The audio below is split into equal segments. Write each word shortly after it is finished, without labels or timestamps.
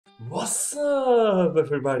What's up,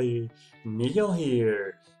 everybody? Miguel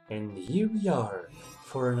here, and here we are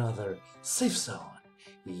for another Safe Zone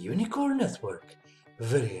Unicorn Network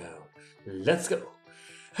video. Let's go!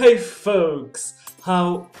 Hey, folks,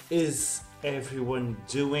 how is everyone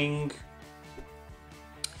doing?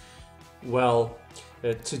 Well,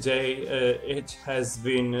 today it has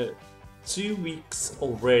been 2 weeks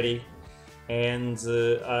already, and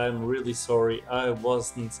I'm really sorry I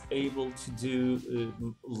wasn't able to do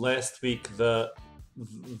last week the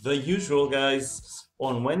usual, guys,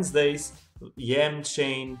 on Wednesdays. YEM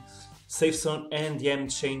chain, Safezone and YEM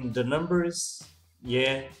chain the numbers.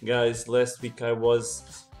 Yeah, guys, last week I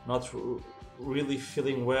was not really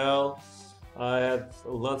feeling well. I had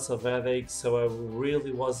lots of headaches, so I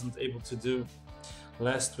really wasn't able to do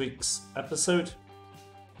last week's episode.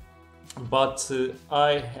 But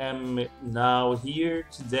I am now here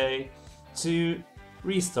today to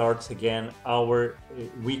restart again our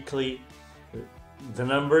weekly the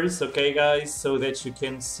numbers, okay, guys, so that you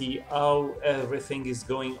can see how everything is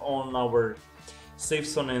going on our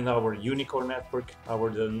Safezone and our Unicorn network,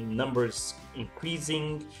 the numbers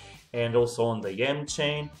increasing, and also on the YEM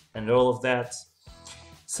chain and all of that.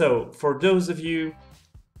 So for those of you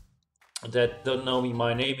that don't know me,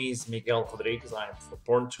 my name is Miguel Rodrigues. I'm from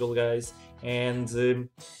Portugal, guys, and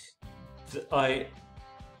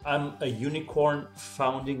I'm a Unicorn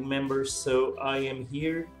founding member, so I am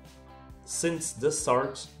here since the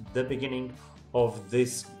start, the beginning of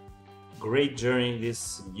this great journey,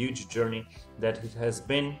 this huge journey that it has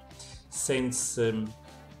been since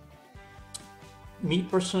me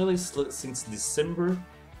personally, since December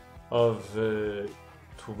of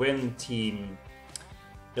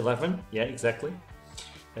 2011. Yeah, exactly.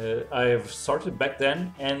 I have started back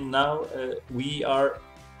then, and now we are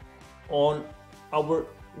on our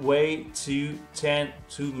way to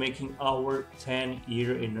making our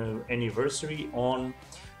 10-year anniversary on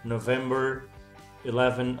November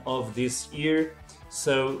 11 of this year.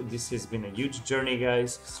 So this has been a huge journey,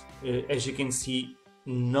 guys. As you can see,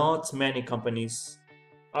 not many companies,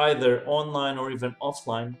 either online or even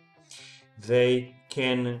offline, they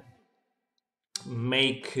can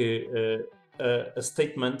make a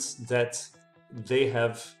statement that they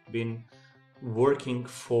have been working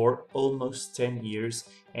for almost 10 years,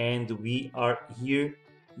 and we are here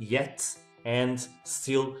yet and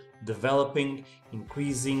still developing,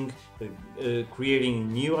 increasing,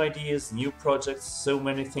 creating new ideas, new projects, so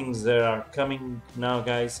many things that are coming now,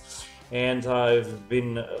 guys. And I've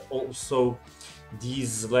been also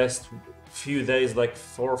these last few days, like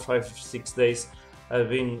 4, 5, 6 days, I've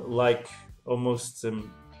been like almost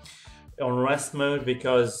on rest mode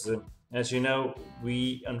because as you know,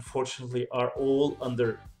 we unfortunately are all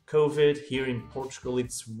under COVID. Here in Portugal,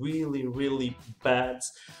 it's really, really bad.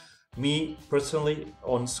 Me personally,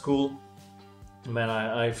 on school, man,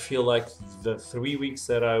 I feel like the 3 weeks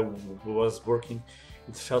that I was working,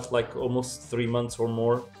 it felt like almost 3 months or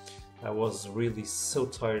more. I was really so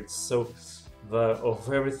tired,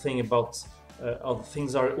 of everything about how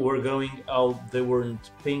things were going, how they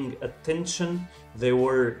weren't paying attention. They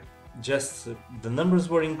were just the numbers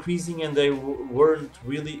were increasing, and they weren't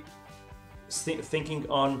really thinking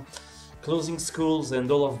on closing schools and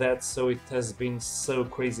all of that. So it has been so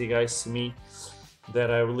crazy, guys, to me,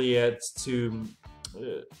 that I really had to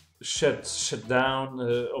shut down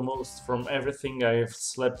almost from everything. I have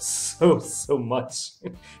slept so much.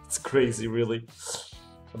 It's crazy, really.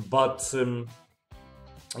 But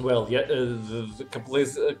well, yeah, a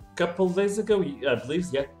couple days ago, I believe,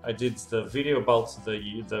 yeah, I did the video about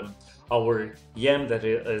our YEM that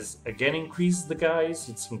has again increased, the guys.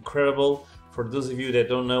 It's incredible. For those of you that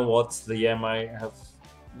don't know what's the YEM, I have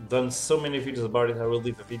done so many videos about it. I will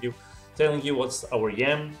leave a video telling you what's our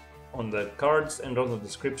YEM on the cards and on the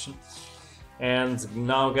description. And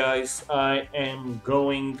now, guys, I am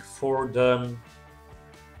going for the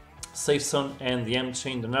Safezone and the YEM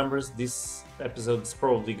chain, the numbers. This episode is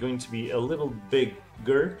probably going to be a little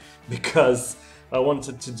bigger because I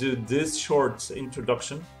wanted to do this short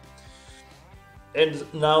introduction. And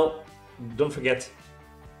now, don't forget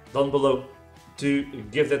down below to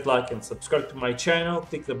give that like and subscribe to my channel,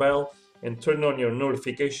 click the bell and turn on your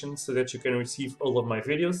notifications so that you can receive all of my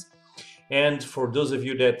videos. And for those of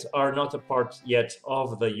you that are not a part yet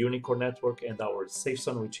of the Unicorn network and our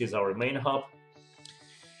Safezone, which is our main hub,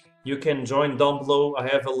 you can join down below. I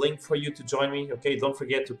have a link for you to join me. Okay, don't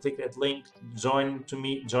forget to click that link, join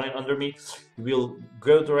under me. You will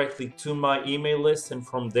go directly to my email list, and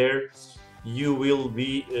from there you will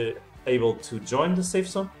be able to join the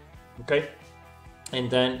Safezone. Okay, And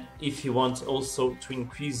then if you want also to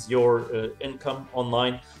increase your income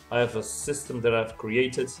online, I have a system that I've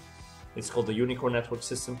created. It's called the Unicorn Network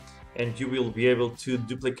System, and you will be able to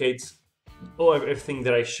duplicate everything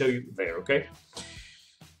that I show you there, okay?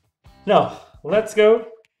 Now, let's go,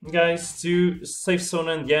 guys, to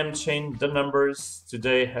Safezone and YEM chain, the numbers.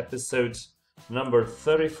 Today, episode number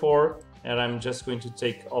 34, and I'm just going to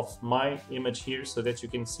take off my image here so that you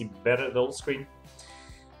can see better the whole screen.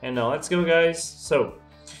 And now let's go, guys. So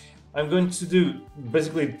I'm going to do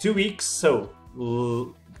basically 2 weeks. So a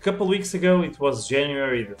couple weeks ago, it was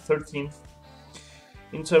January the 13th.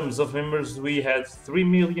 In terms of members, we had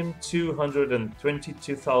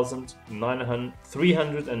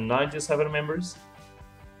 3,222,397 members.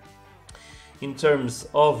 In terms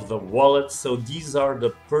of the wallets, so these are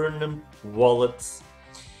the Pernum wallets.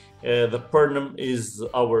 The Pernum is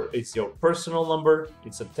it's your personal number.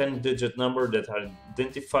 It's a 10-digit number that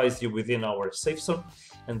identifies you within our safe zone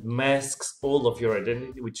and masks all of your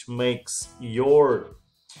identity, which makes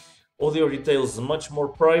all your details much more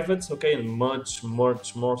private, okay, and much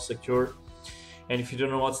more secure. And if you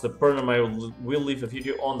don't know what's the Pernum, I will leave a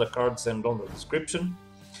video on the cards and on the description.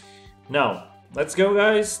 Now, let's go,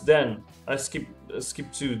 guys. Then I skip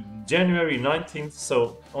to January 19th.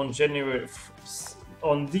 So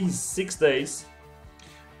on these 6 days,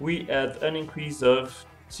 we had an increase of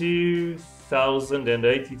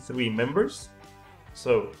 2,083 members.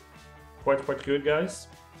 So quite good, guys.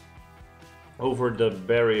 Over the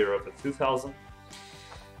barrier of the 2,000.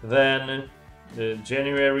 Then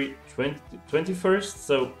January 21st,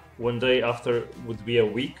 so one day after would be a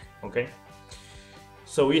week, okay?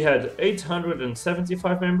 So we had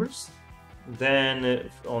 875 members. Then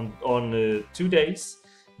on 2 days.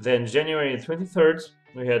 Then January 23rd,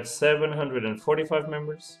 we had 745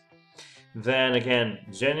 members. Then again,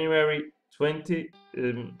 January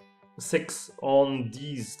 26th, on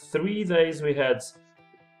these 3 days, we had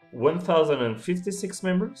 1,056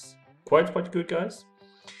 members. Quite good, guys.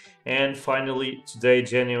 And finally, today,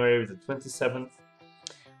 January the 27th,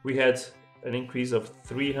 we had an increase of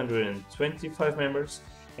 325 members.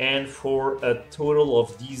 And for a total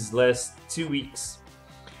of these last 2 weeks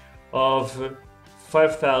of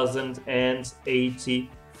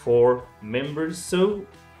 5,084 members. So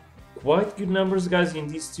quite good numbers, guys, in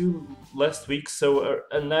these 2 last weeks. So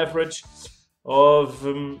an average of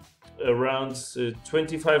around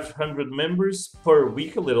 2,500 members per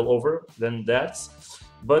week, a little over than that.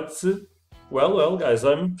 But well, guys,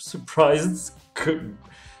 I'm surprised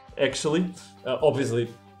actually. Obviously,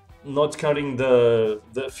 not counting the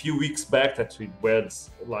few weeks back that we had,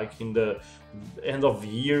 like in the end of the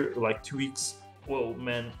year, like 2 weeks. Whoa,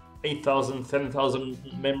 man, 8,000, 10,000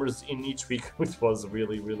 members in each week, which was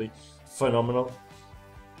really phenomenal,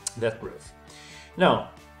 that growth. Now,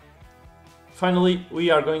 finally, we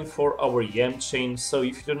are going for our YEM chain. So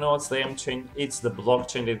if you don't know what's the YEM chain, it's the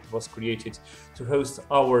blockchain that was created to host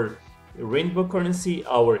our rainbow currency,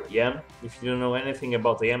 our YEM. If you don't know anything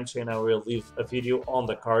about the YEM chain, I will leave a video on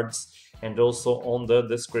the cards and also on the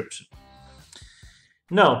description.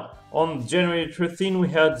 Now, on January 13, we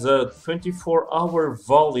had the 24-hour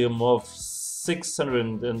volume of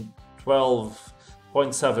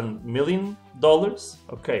 $612.7 million.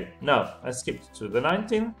 Okay, now I skipped to the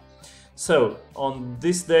 19th. So on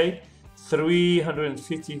this day,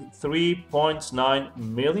 $353.9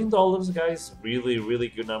 million, guys. Really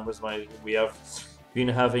good numbers. We have been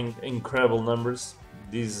having incredible numbers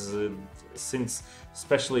these since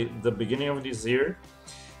especially the beginning of this year.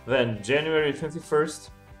 Then January 21st,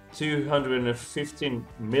 $215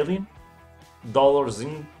 million in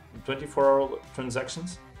 24-hour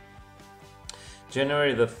transactions.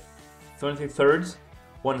 January the 23rd,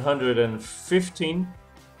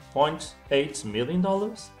 $115.8 million.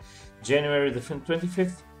 January the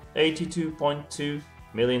 25th, $82.2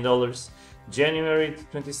 million. January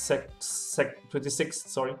 26th,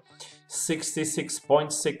 sorry,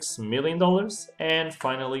 $66.6 million. And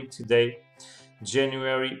finally today,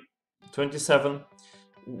 January 27th,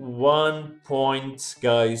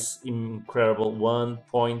 incredible,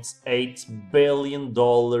 $1.8 billion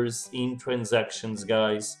in transactions,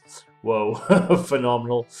 guys. Whoa,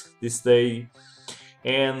 phenomenal this day.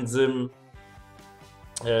 And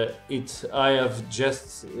I have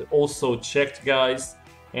just also checked, guys,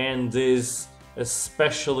 and is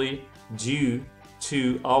especially due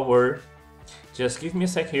to our, just give me a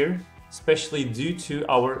sec here, especially due to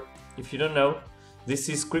our, if you don't know, this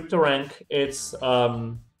is CryptoRank. It's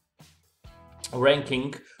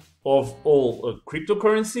ranking of all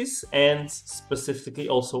cryptocurrencies, and specifically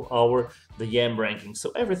also the YEM ranking.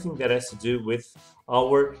 So everything that has to do with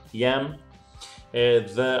our YEM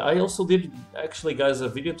I also did actually, guys, a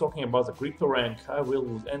video talking about the CryptoRank. I will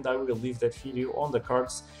leave that video on the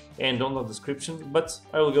cards and on the description. But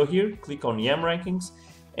I will go here, click on YEM rankings,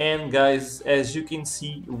 and guys, as you can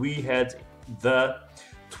see, we had the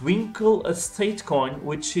Twinkle Estate coin,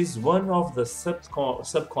 which is one of the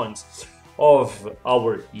subcoins of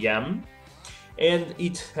our YEM, and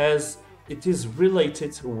it is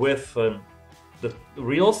related with the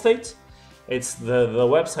real estate. It's the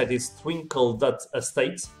website is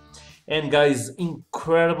twinkle.estate, and guys,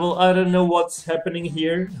 incredible. I don't know what's happening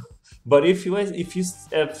here, but if you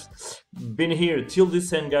have been here till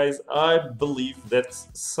this end, guys, I believe that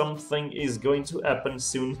something is going to happen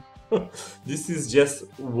soon. This is just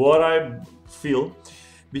what I feel,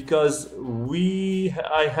 because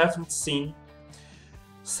I haven't seen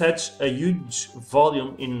such a huge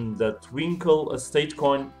volume in the Twinkle Estate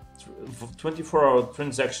coin 24-hour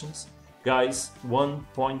transactions. Guys,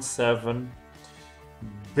 $1.7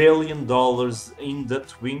 billion in the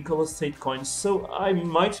Twinkle Estate coin. So I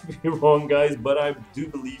might be wrong, guys, but I do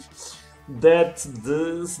believe that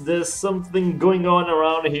there's something going on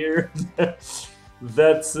around here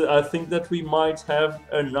that I think that we might have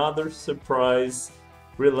another surprise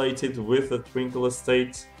related with the Twinkle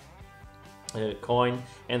Estate coin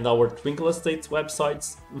and our Twinkle Estate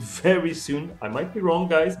websites very soon. I might be wrong,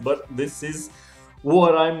 guys, but this is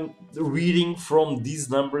what I'm reading from these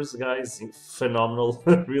numbers, guys. Phenomenal.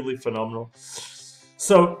 Really phenomenal.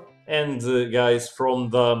 So, and guys,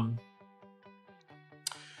 from the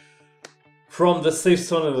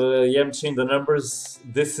Safezone and the YEM chain, the numbers,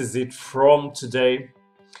 this is it from today.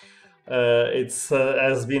 It's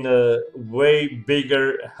has been a way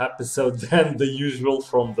bigger episode than the usual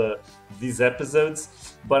from these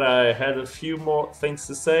episodes, but I had a few more things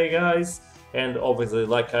to say, guys, and obviously,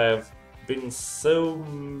 like I've been so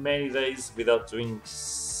many days without doing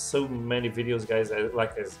so many videos, guys.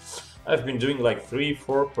 I've been doing like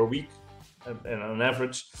 3-4 per week, and on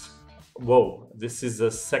average. Whoa, this is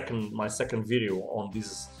my second video on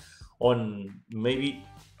this, on maybe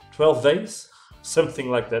 12 days, something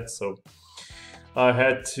like that. So I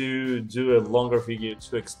had to do a longer video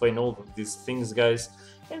to explain all of these things, guys,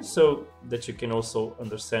 and so that you can also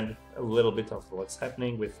understand a little bit of what's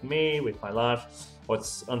happening with me, with my life,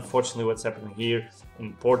 unfortunately what's happening here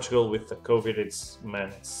in Portugal with the COVID. It's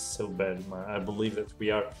so bad, man. I believe that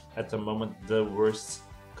we are at the moment the worst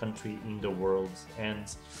country in the world,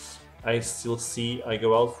 and I still see, I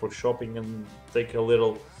go out for shopping and take a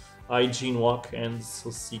little hygiene walk and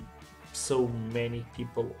still see so many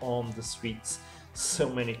people on the streets, so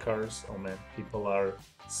many cars. Oh man, people are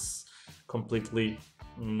completely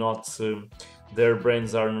not, their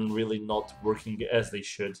brains are really not working as they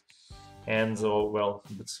should. And oh well,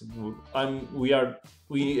 but we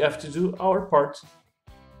have to do our part,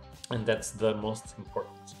 and that's the most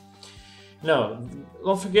important. Now,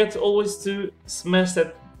 don't forget always to smash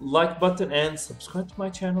that like button and subscribe to my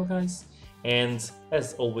channel, guys. And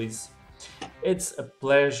as always, it's a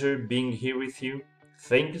pleasure being here with you.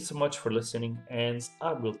 Thank you so much for listening, and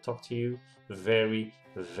I will talk to you very,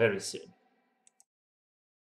 very soon.